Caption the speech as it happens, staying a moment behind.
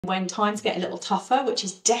When times get a little tougher, which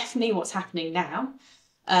is definitely what's happening now,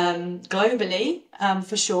 globally,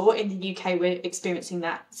 for sure. In the UK, we're experiencing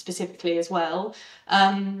that specifically as well.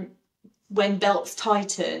 When belts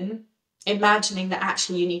tighten, imagining that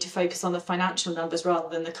actually you need to focus on the financial numbers rather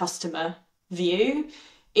than the customer view,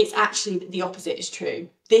 it's actually the opposite is true.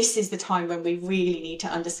 This is the time when we really need to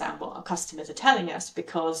understand what our customers are telling us,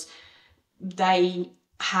 because they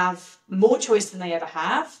have more choice than they ever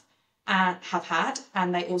have and have had,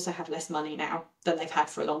 and they also have less money now than they've had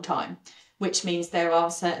for a long time, which means there are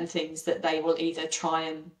certain things that they will either try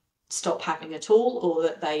and stop having at all, or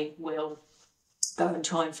that they will go and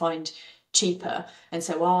try and find cheaper. And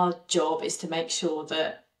so our job is to make sure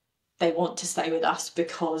that they want to stay with us,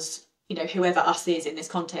 because, you know, whoever us is in this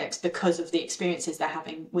context, because of the experiences they're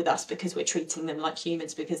having with us, because we're treating them like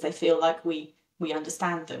humans, because they feel like we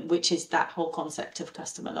understand them, which is that whole concept of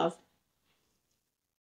customer love.